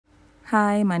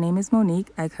Hi, my name is Monique.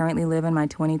 I currently live in my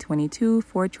 2022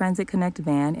 Ford Transit Connect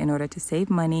van in order to save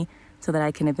money so that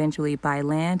I can eventually buy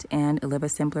land and live a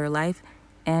simpler life,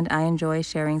 and I enjoy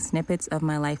sharing snippets of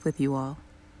my life with you all.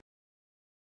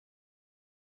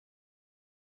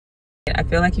 I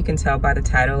feel like you can tell by the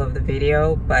title of the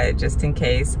video, but just in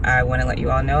case, I want to let you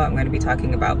all know I'm going to be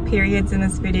talking about periods in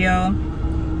this video.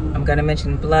 I'm going to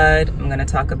mention blood. I'm going to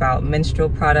talk about menstrual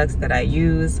products that I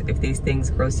use. If these things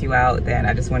gross you out, then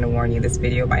I just want to warn you, this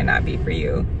video might not be for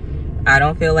you. I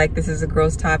don't feel like this is a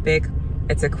gross topic.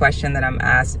 It's a question that I'm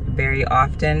asked very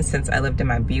often. Since I lived in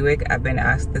my Buick, I've been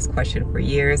asked this question for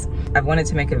years. I've wanted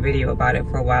to make a video about it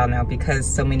for a while now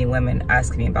because so many women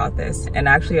ask me about this. And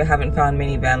actually, I haven't found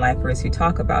many van lifers who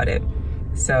talk about it.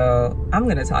 So I'm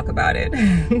going to talk about it.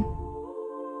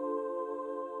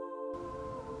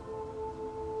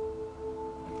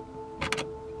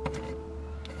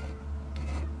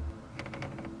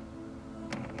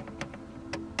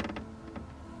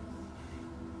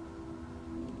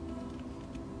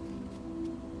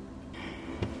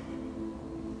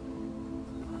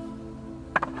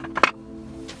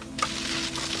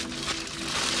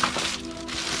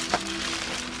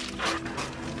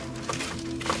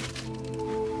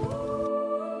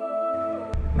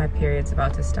 My period's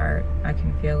about to start. I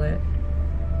can feel it.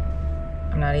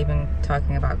 I'm not even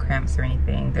talking about cramps or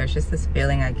anything. There's just this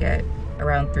feeling I get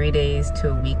around 3 days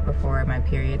to a week before my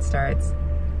period starts.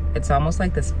 It's almost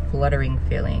like this fluttering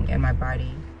feeling in my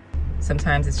body.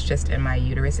 Sometimes it's just in my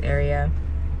uterus area,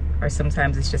 or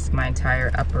sometimes it's just my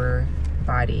entire upper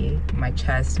body, my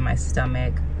chest, my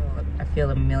stomach. I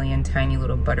feel a million tiny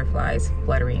little butterflies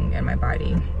fluttering in my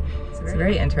body. It's a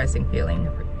very interesting feeling.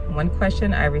 One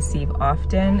question I receive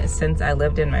often since I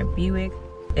lived in my Buick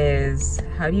is,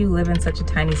 how do you live in such a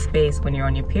tiny space when you're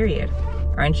on your period?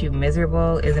 Aren't you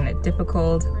miserable? Isn't it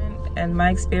difficult? And my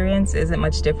experience isn't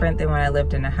much different than when I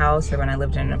lived in a house or when I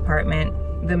lived in an apartment.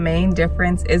 The main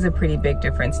difference is a pretty big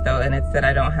difference though, and it's that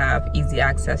I don't have easy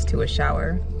access to a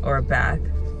shower or a bath,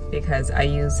 because I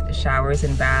use showers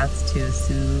and baths to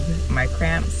soothe my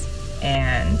cramps,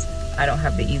 and I don't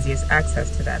have the easiest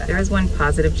access to that. There is one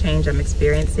positive change I'm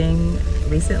experiencing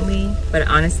recently, but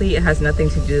honestly, it has nothing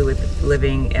to do with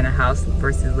living in a house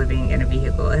versus living in a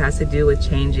vehicle. It has to do with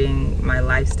changing my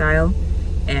lifestyle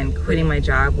and quitting my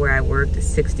job where I worked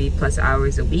 60+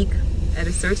 hours a week. At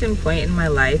a certain point in my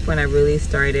life when I really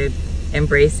started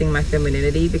embracing my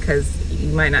femininity, because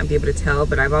you might not be able to tell,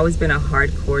 but I've always been a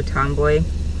hardcore tomboy.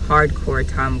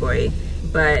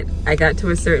 But I got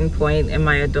to a certain point in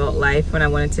my adult life when I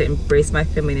wanted to embrace my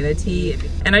femininity,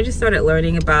 and I just started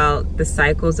learning about the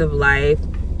cycles of life,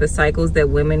 the cycles that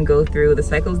women go through, the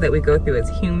cycles that we go through as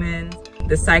humans,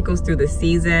 the cycles through the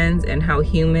seasons, and how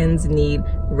humans need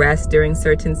rest during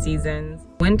certain seasons.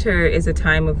 Winter is a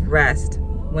time of rest.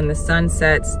 When the sun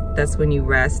sets, that's when you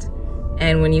rest.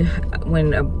 And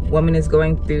when a woman is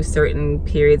going through certain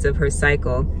periods of her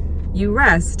cycle, you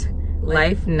rest.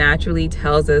 Life naturally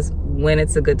tells us when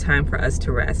it's a good time for us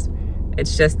to rest.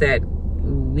 It's just that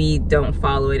we don't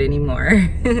follow it anymore.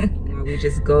 We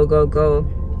just go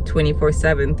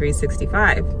 24/7,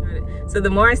 365. So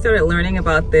the more I started learning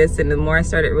about this, and the more I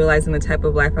started realizing the type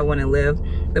of life I want to live,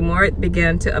 the more it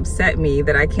began to upset me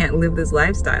that I can't live this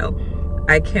lifestyle.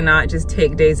 I cannot just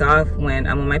take days off when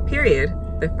I'm on my period.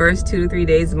 The first 2 to 3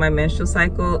 days of my menstrual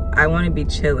cycle, I want to be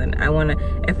chilling.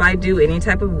 If I do any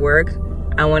type of work,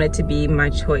 I want it to be my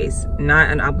choice, not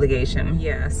an obligation.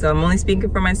 Yeah, so I'm only speaking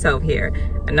for myself here.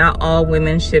 Not all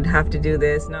women should have to do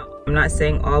this. No, I'm not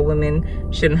saying all women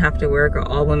shouldn't have to work, or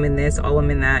all women this, all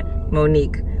women that.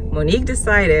 Monique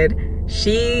decided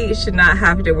she should not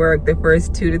have to work the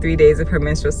first 2 to 3 days of her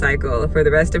menstrual cycle for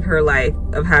the rest of her life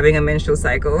of having a menstrual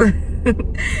cycle.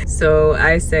 So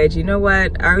I said, you know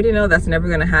what? I already know that's never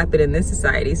gonna happen in this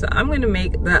society. So I'm gonna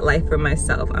make that life for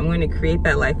myself. I'm going to create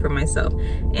that life for myself.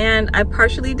 And I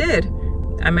partially did.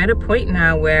 I'm at a point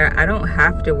now where I don't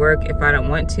have to work if I don't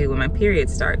want to when my period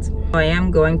starts. I am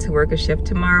going to work a shift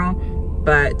tomorrow,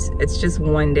 but it's just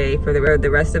one day. For the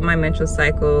rest of my menstrual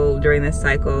cycle, during this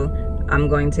cycle, I'm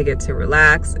going to get to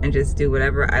relax and just do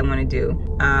whatever I want to do.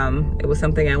 It was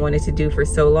something I wanted to do for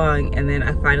so long, and then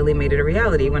I finally made it a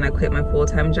reality when I quit my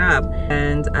full-time job,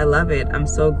 and I love it. I'm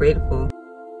so grateful.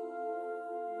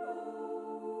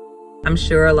 I'm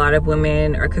sure a lot of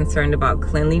women are concerned about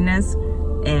cleanliness,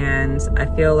 and I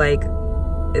feel like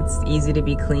it's easy to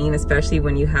be clean, especially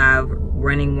when you have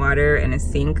running water and a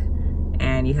sink,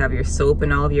 and you have your soap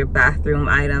and all of your bathroom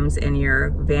items in your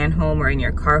van home or in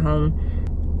your car home.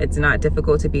 It's not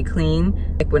difficult to be clean.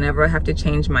 Like whenever I have to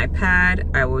change my pad,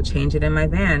 I will change it in my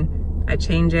van. I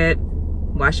change it,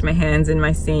 wash my hands in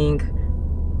my sink,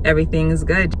 everything is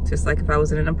good. Just like if I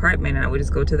was in an apartment and I would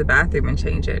just go to the bathroom and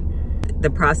change it. The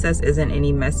process isn't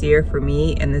any messier for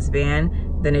me in this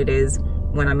van than it is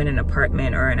when I'm in an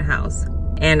apartment or in a house.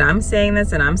 And I'm saying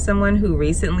this, and I'm someone who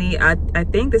recently, I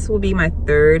think this will be my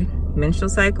 3rd menstrual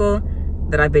cycle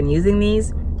that I've been using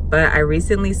these, but I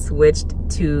recently switched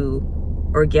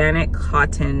to organic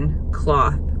cotton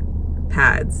cloth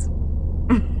pads.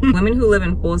 Women who live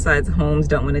in full-size homes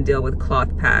don't want to deal with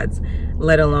cloth pads,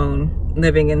 let alone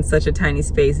living in such a tiny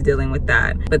space dealing with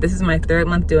that. But this is my 3rd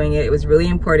month doing it. It was really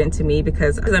important to me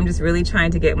because I'm just really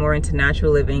trying to get more into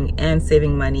natural living and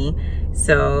saving money.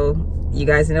 So you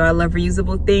guys know I love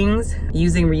reusable things.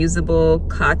 Using reusable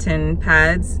cotton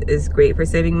pads is great for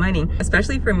saving money,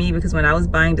 especially for me, because when I was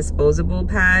buying disposable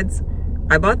pads,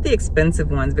 I bought the expensive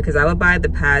ones because I would buy the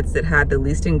pads that had the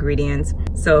least ingredients.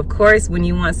 So of course, when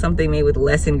you want something made with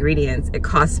less ingredients, it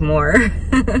costs more.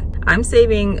 I'm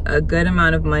saving a good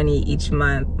amount of money each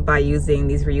month by using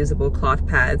these reusable cloth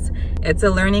pads. It's a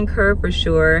learning curve for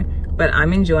sure, but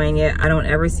I'm enjoying it. I don't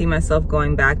ever see myself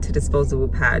going back to disposable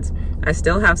pads. I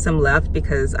still have some left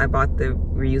because I bought the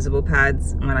reusable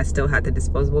pads when I still had the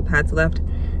disposable pads left.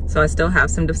 So I still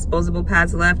have some disposable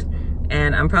pads left.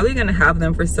 And I'm probably gonna have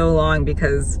them for so long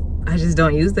because I just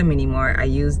don't use them anymore. I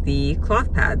use the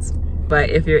cloth pads. But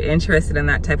if you're interested in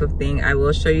that type of thing, I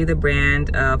will show you the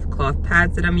brand of cloth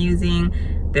pads that I'm using.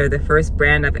 They're the first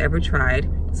brand I've ever tried.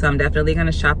 So I'm definitely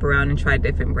gonna shop around and try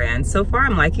different brands. So far,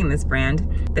 I'm liking this brand.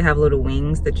 They have little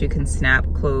wings that you can snap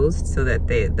closed so that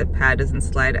the pad doesn't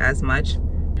slide as much.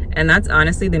 And that's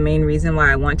honestly the main reason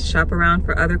why I want to shop around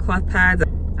for other cloth pads.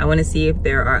 I wanna see if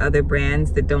there are other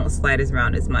brands that don't slide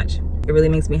around as much. It really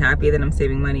makes me happy that I'm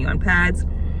saving money on pads.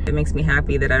 It makes me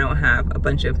happy that I don't have a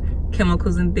bunch of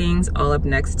chemicals and things all up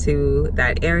next to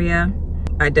that area.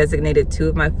 I designated 2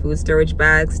 of my food storage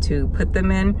bags to put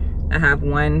them in. I have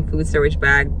one food storage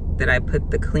bag that I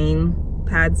put the clean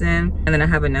pads in, and then I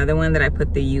have another one that I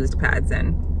put the used pads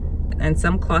in. And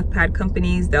some cloth pad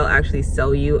companies, they'll actually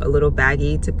sell you a little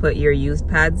baggie to put your used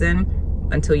pads in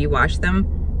until you wash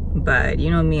them. But you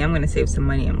know me, I'm gonna save some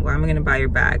money. Why am I gonna buy your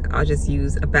bag? I'll just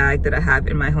use a bag that I have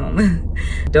in my home.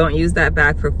 Don't use that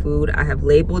bag for food. I have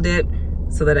labeled it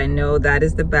so that I know that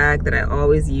is the bag that I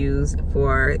always use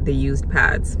for the used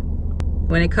pads.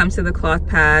 When it comes to the cloth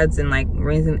pads and like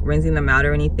rinsing them out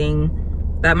or anything,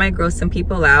 that might gross some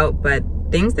people out, but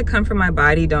things that come from my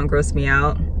body don't gross me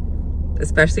out,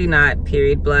 especially not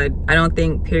period blood. I don't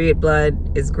think period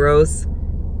blood is gross.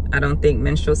 I don't think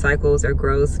menstrual cycles are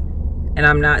gross. And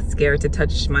I'm not scared to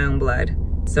touch my own blood.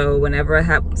 So whenever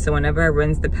I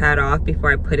rinse the pad off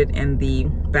before I put it in the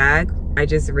bag, I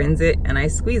just rinse it and I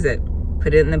squeeze it,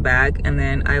 put it in the bag, and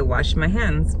then I wash my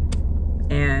hands.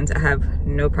 And I have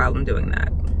no problem doing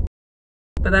that.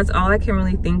 But that's all I can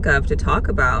really think of to talk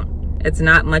about. It's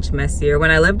not much messier.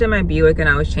 When I lived in my Buick and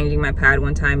I was changing my pad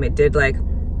one time, it did like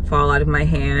fall out of my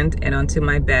hand and onto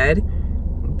my bed.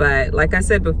 But like I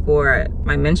said before,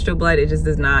 my menstrual blood, it just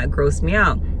does not gross me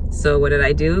out. So what did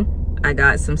I do? I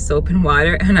got some soap and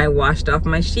water and I washed off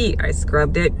my sheet. I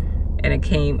scrubbed it and it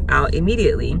came out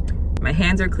immediately. My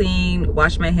hands are clean,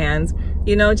 wash my hands.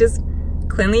 You know, just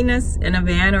cleanliness in a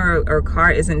van or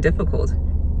car isn't difficult.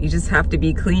 You just have to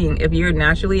be clean. If you're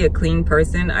naturally a clean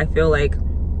person, I feel like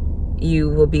you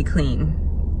will be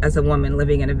clean as a woman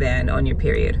living in a van on your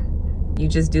period. You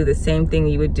just do the same thing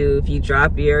you would do if you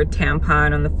drop your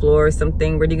tampon on the floor or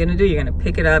something. What are you gonna do? You're gonna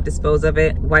pick it up, dispose of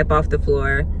it, wipe off the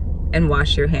floor, and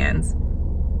wash your hands.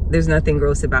 There's nothing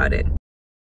gross about it.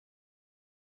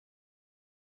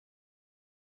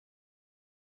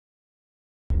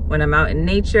 When I'm out in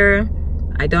nature,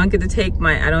 I don't get to take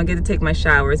my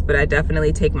showers, but I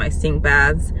definitely take my sink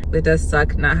baths. It does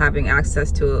suck not having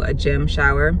access to a gym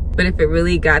shower. But if it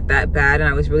really got that bad and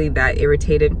I was really that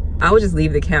irritated, I would just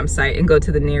leave the campsite and go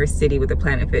to the nearest city with a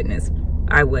Planet Fitness.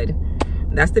 I would.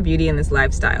 That's the beauty in this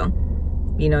lifestyle.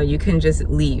 You know, you can just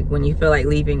leave when you feel like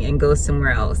leaving and go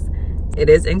somewhere else. It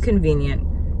is inconvenient,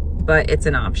 but it's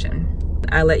an option.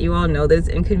 I let you all know that it's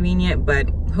inconvenient, but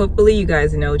hopefully you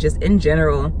guys know just in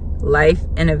general, life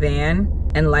in a van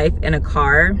and life in a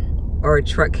car or a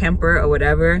truck camper or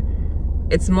whatever,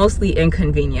 it's mostly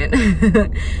inconvenient.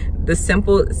 The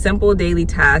simple daily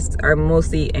tasks are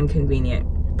mostly inconvenient.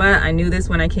 But I knew this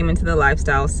when I came into the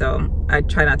lifestyle, so I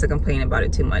try not to complain about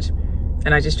it too much.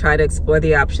 And I just try to explore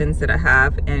the options that I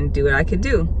have and do what I could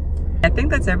do. I think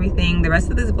that's everything. The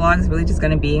rest of this vlog is really just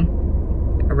gonna be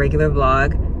a regular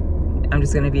vlog. I'm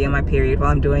just gonna be in my period while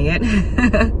I'm doing it.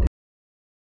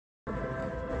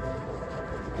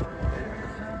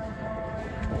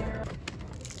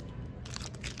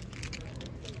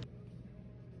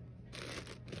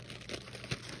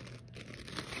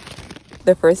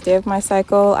 The first day of my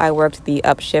cycle, I worked the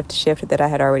upshift shift that I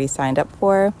had already signed up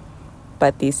for.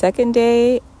 But the second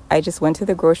day, I just went to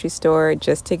the grocery store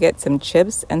just to get some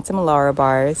chips and some Lara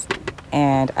bars,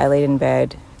 and I laid in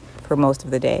bed for most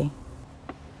of the day.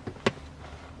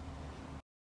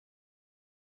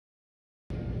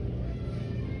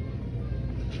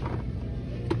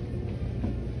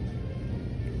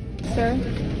 Sir?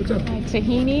 What's up?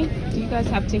 Tahini? Do you guys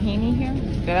have tahini here?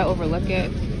 Did I overlook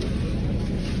it?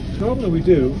 Normally we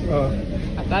do.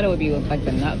 I thought it would be like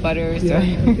the nut butters. Yeah,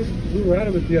 we were out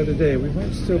of it the other day. We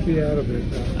might still be out of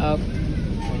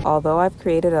it. Although I've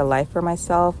created a life for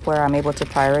myself where I'm able to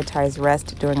prioritize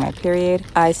rest during my period,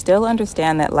 I still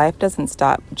understand that life doesn't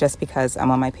stop just because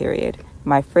I'm on my period.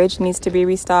 My fridge needs to be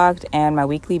restocked and my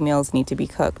weekly meals need to be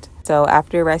cooked. So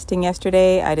after resting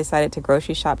yesterday, I decided to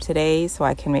grocery shop today so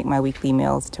I can make my weekly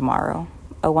meals tomorrow.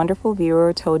 A wonderful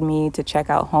viewer told me to check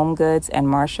out Home Goods and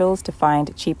Marshall's to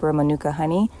find cheaper Manuka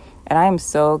honey, and I am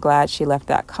so glad she left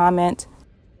that comment.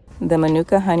 The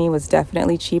Manuka honey was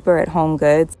definitely cheaper at Home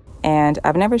Goods, and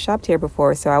I've never shopped here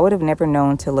before, so I would have never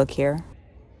known to look here.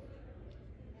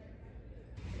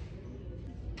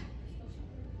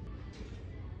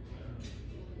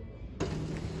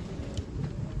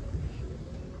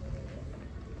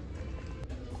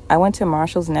 I went to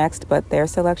Marshall's next, but their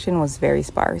selection was very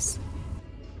sparse.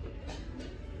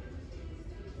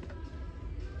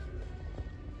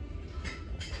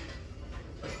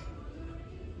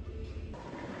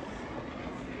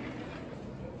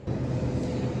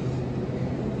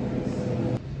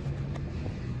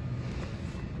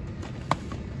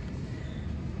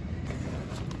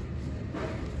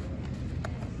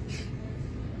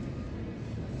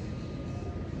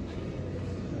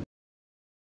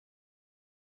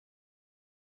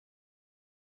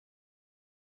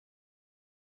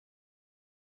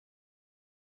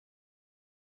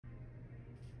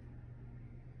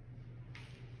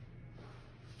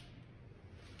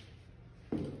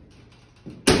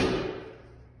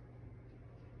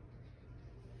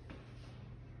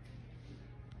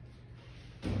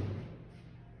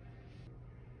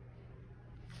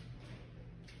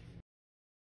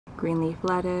 Green leaf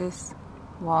lettuce,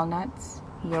 walnuts,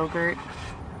 yogurt,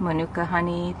 Manuka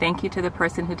honey. Thank you to the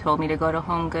person who told me to go to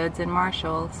Home Goods and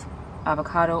Marshall's.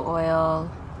 Avocado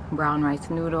oil, brown rice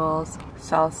noodles,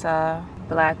 salsa,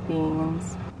 black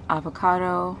beans,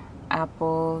 avocado,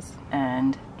 apples,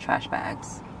 and trash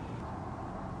bags.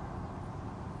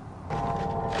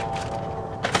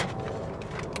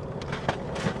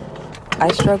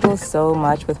 I struggle so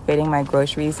much with fitting my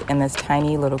groceries in this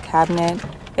tiny little cabinet.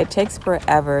 It takes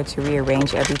forever to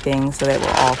rearrange everything so that it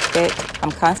will all fit. I'm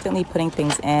constantly putting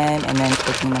things in and then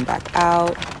taking them back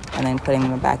out and then putting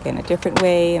them back in a different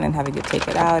way and then having to take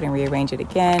it out and rearrange it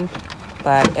again.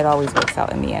 But it always works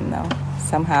out in the end though.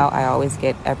 Somehow I always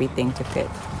get everything to fit.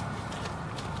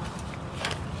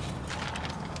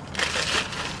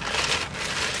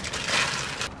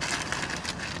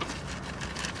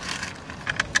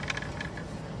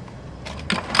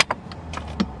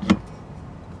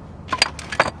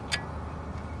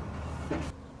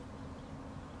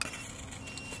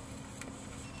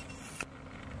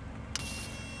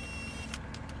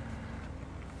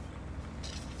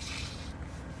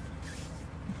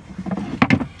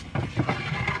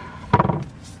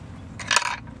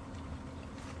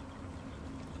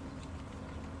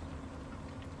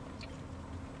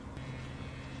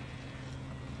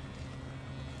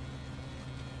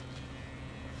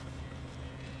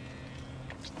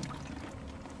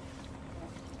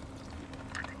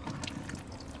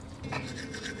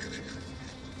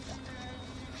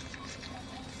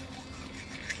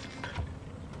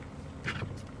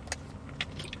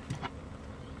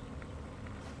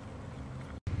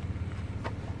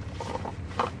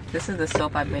 This is the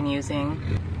soap I've been using.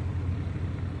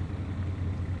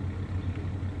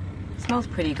 It smells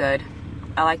pretty good.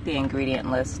 I like the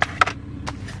ingredient list.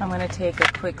 I'm gonna take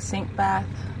a quick sink bath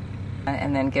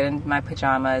and then get in my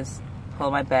pajamas,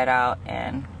 pull my bed out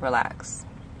and relax.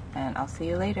 And I'll see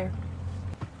you later.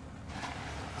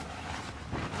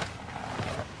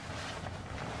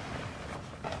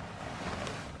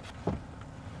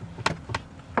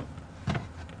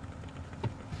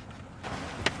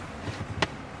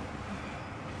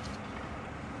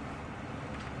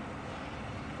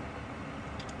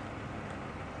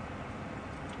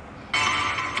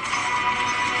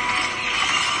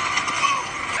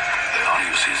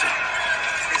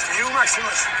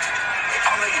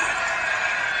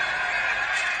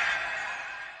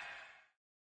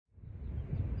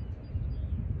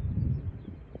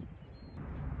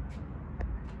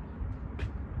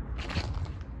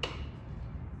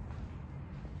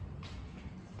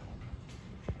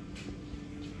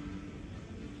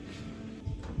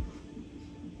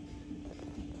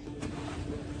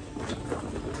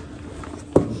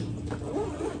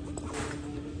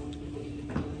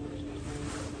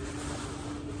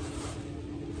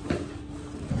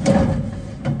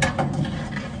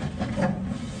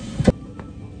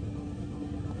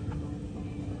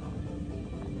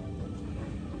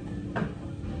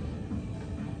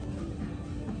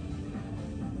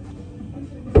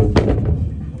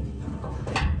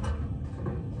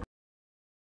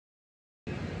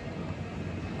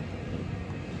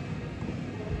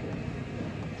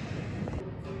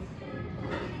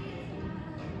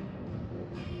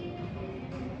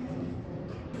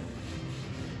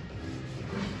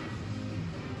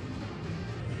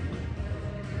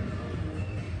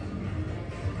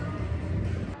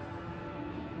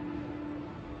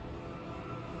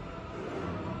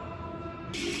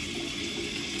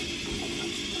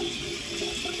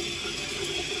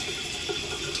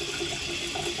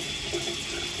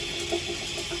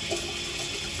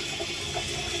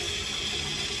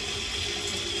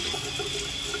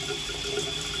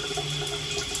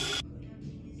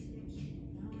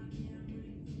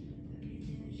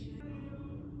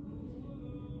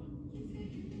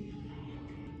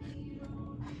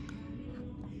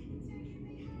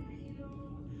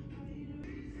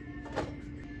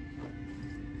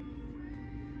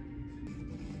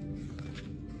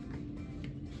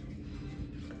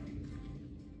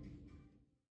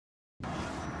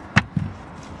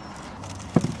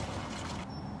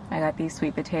 got these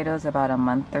sweet potatoes about a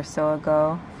month or so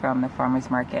ago from the farmer's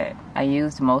market. I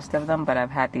used most of them, but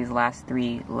I've had these last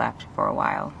 3 left for a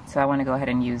while. So I want to go ahead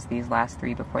and use these last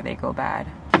 3 before they go bad.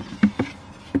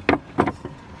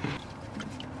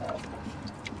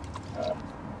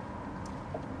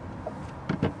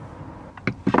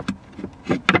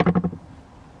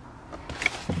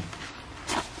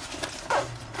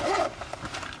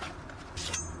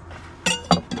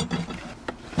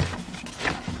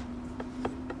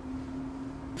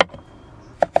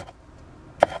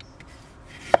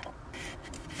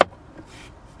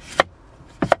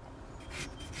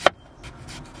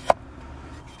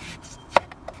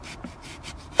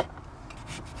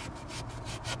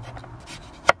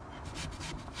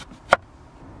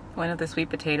 One of the sweet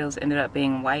potatoes ended up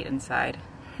being white inside.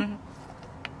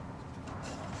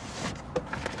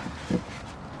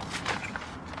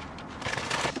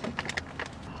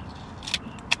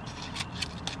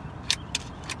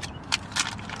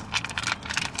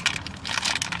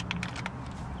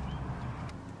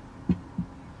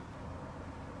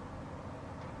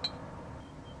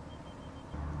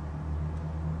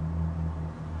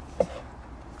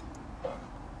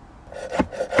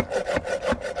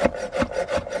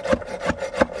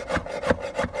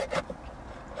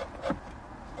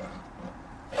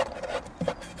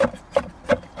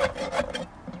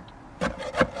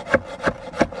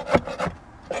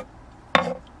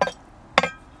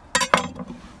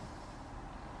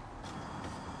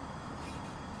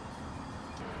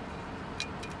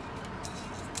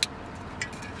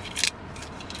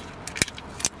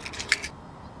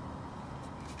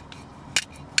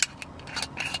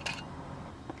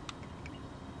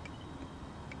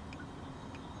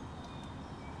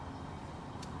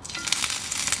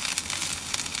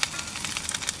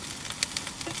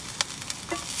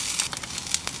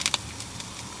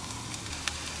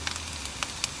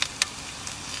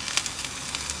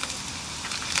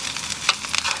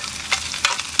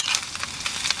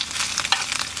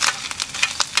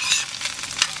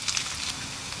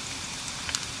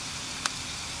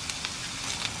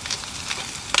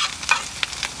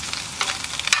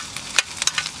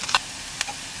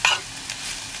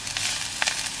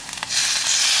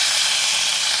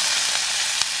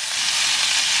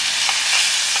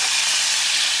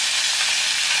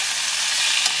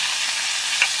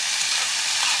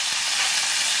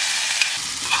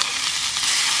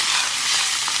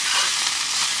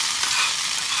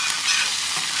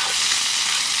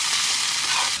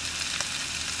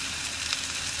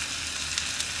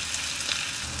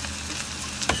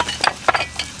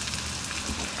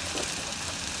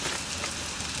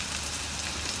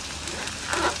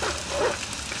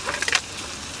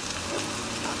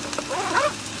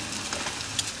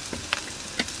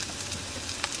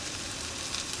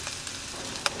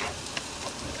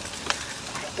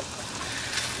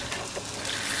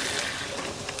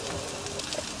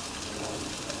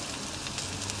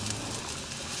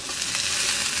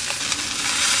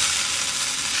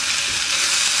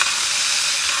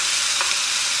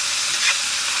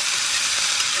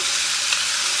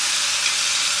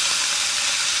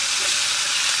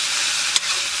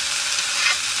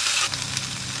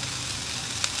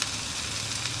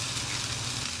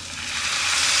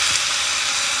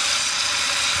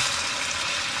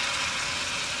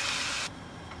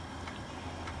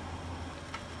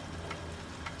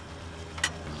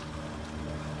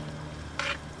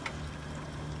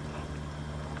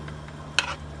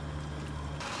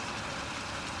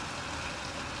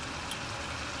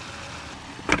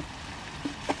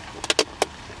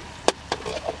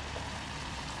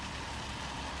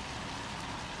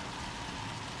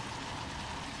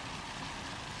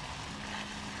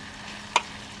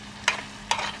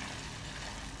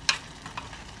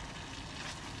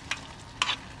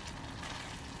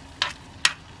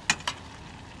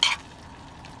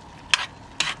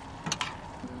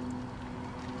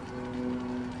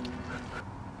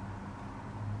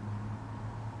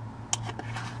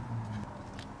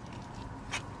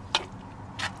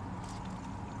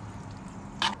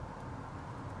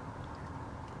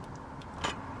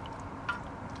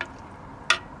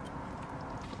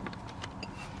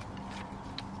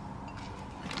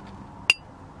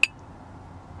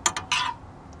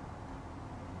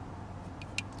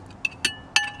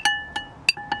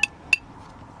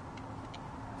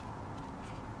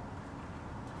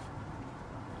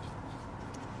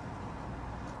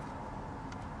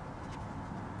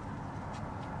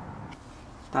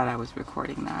 Thought I was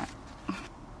recording that.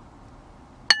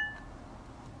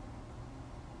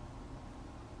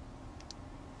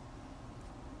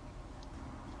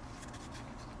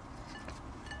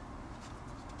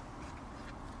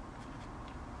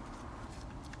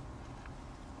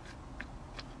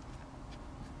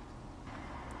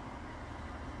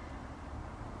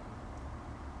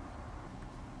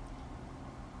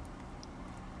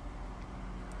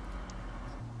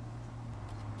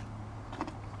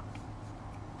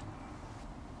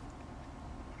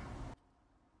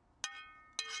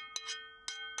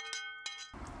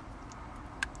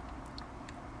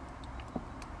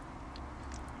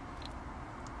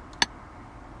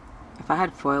 I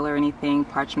had foil or anything,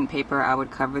 parchment paper, I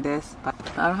would cover this, but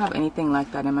I don't have anything like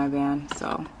that in my van,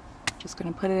 so just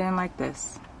gonna put it in like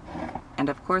this. And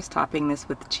of course, topping this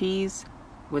with cheese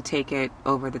would take it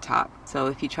over the top. So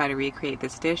if you try to recreate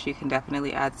this dish, you can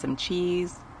definitely add some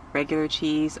cheese, regular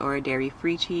cheese or a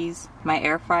dairy-free cheese. My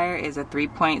air fryer is a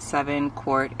 3.7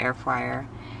 quart air fryer,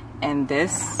 and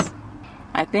this,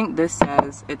 I think this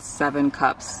says it's 7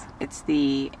 cups. It's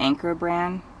the Encore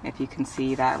brand, if you can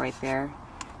see that right there.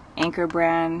 Encore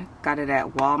brand, got it at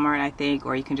Walmart I think,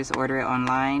 or you can just order it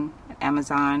online at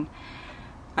Amazon.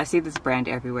 I see this brand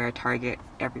everywhere, Target,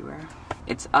 everywhere.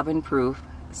 It's oven proof,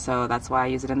 so that's why I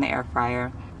use it in the air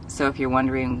fryer. So if you're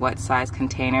wondering what size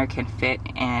container can fit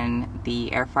in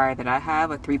the air fryer that I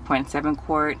have, a 3.7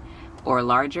 quart or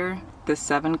larger, the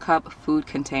 7 cup food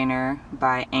container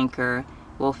by Encore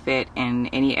will fit in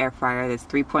any air fryer that's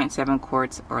 3.7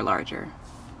 quarts or larger.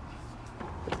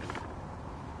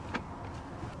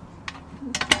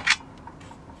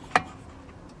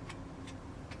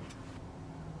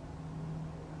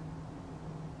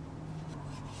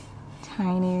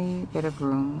 Tiny bit of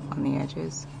room on the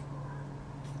edges.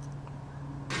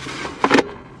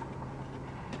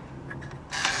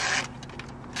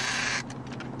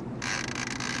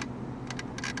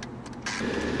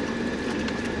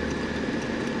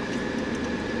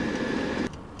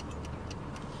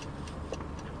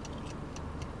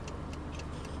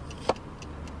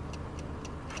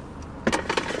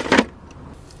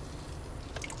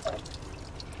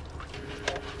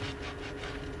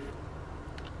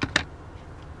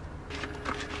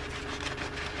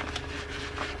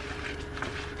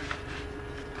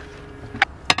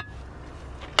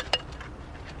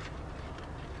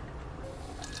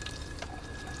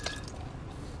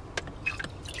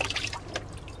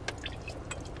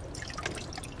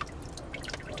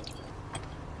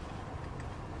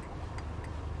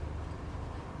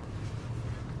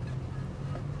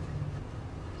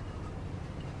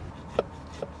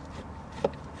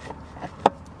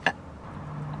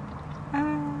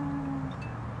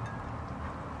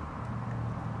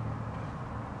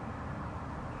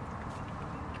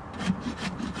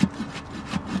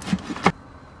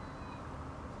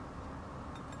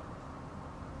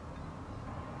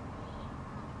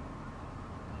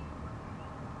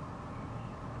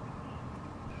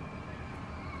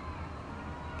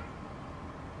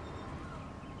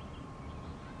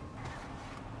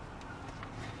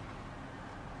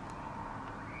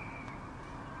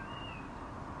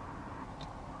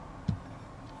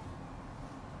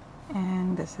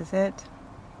 And this is it.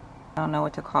 I don't know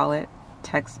what to call it.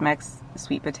 Tex-mex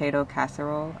sweet potato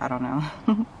casserole. I don't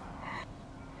know.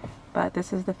 But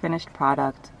this is the finished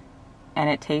product, and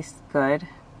it tastes good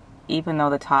even though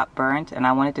the top burnt, and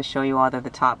I wanted to show you all that the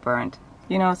top burnt,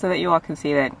 you know, so that you all can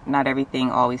see that not everything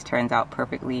always turns out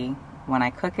perfectly when I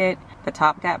cook it. The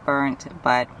top got burnt,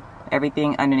 but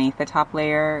everything underneath the top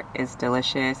layer is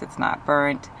delicious. It's not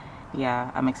burnt.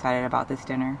 Yeah, I'm excited about this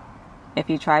dinner. If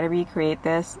you try to recreate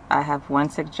this, I have one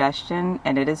suggestion,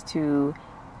 and it is to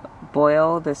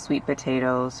boil the sweet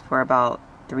potatoes for about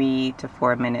 3 to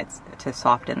 4 minutes to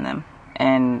soften them,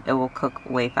 and it will cook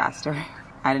way faster.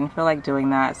 I didn't feel like doing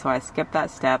that, so I skipped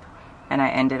that step, and I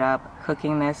ended up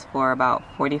cooking this for about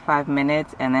 45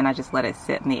 minutes, and then I just let it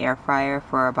sit in the air fryer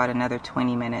for about another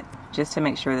 20 minutes, just to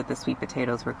make sure that the sweet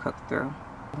potatoes were cooked through.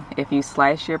 If you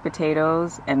slice your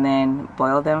potatoes and then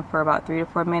boil them for about 3 to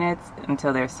 4 minutes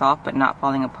until they're soft but not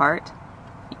falling apart,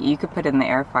 you could put it in the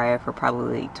air fryer for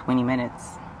probably 20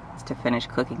 minutes to finish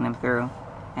cooking them through,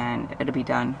 and it'll be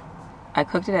done. I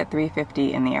cooked it at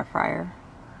 350 in the air fryer.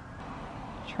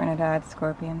 Trinidad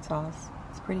scorpion sauce.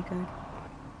 It's pretty good.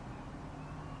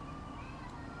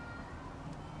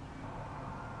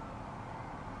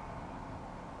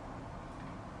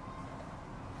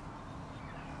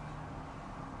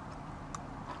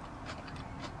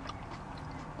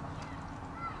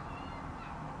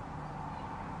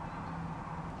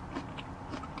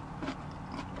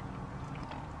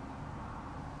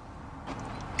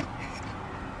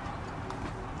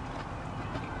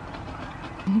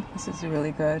 This is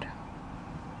really good.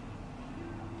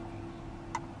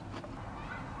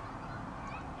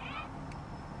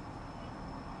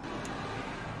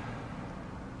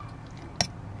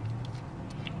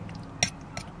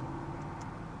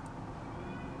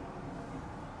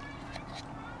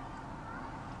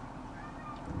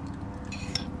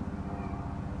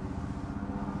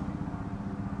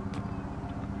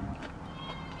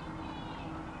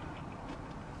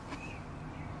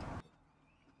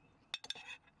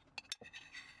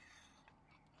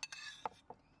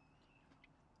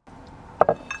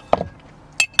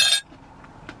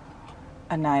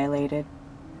 Annihilated.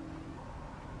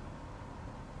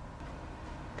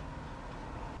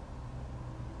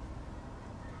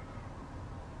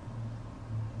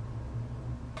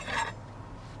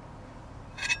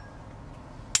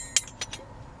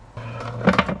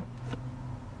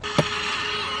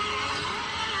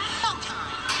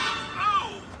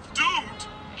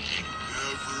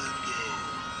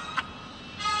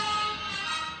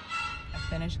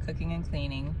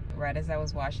 cleaning. Right as I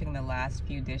was washing the last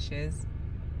few dishes,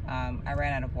 I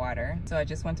ran out of water. So I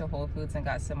just went to Whole Foods and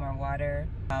got some more water.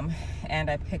 And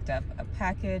I picked up a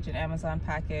package, an Amazon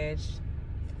package,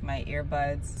 my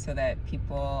earbuds, so that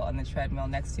people on the treadmill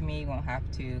next to me won't have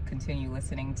to continue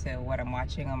listening to what I'm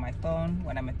watching on my phone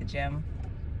when I'm at the gym.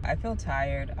 I feel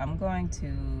tired. I'm going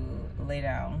to lay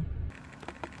down.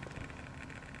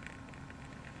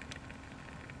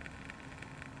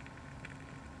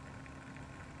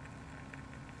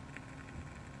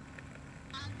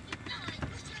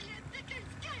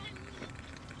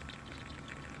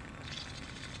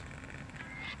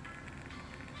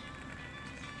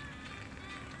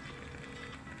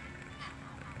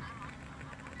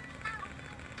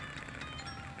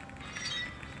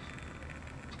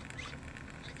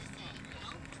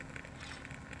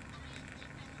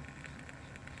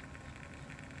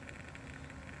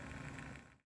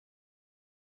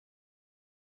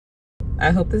 I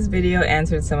hope this video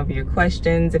answered some of your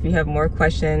questions. If you have more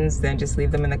questions, then just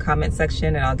leave them in the comment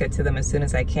section and I'll get to them as soon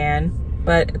as I can.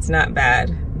 But it's not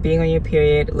bad. Being on your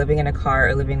period, living in a car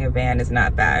or living in a van is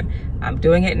not bad. I'm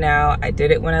doing it now. I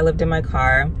did it when I lived in my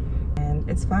car and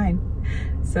it's fine.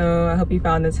 So I hope you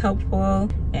found this helpful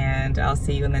and I'll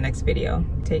see you in the next video.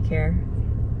 Take care.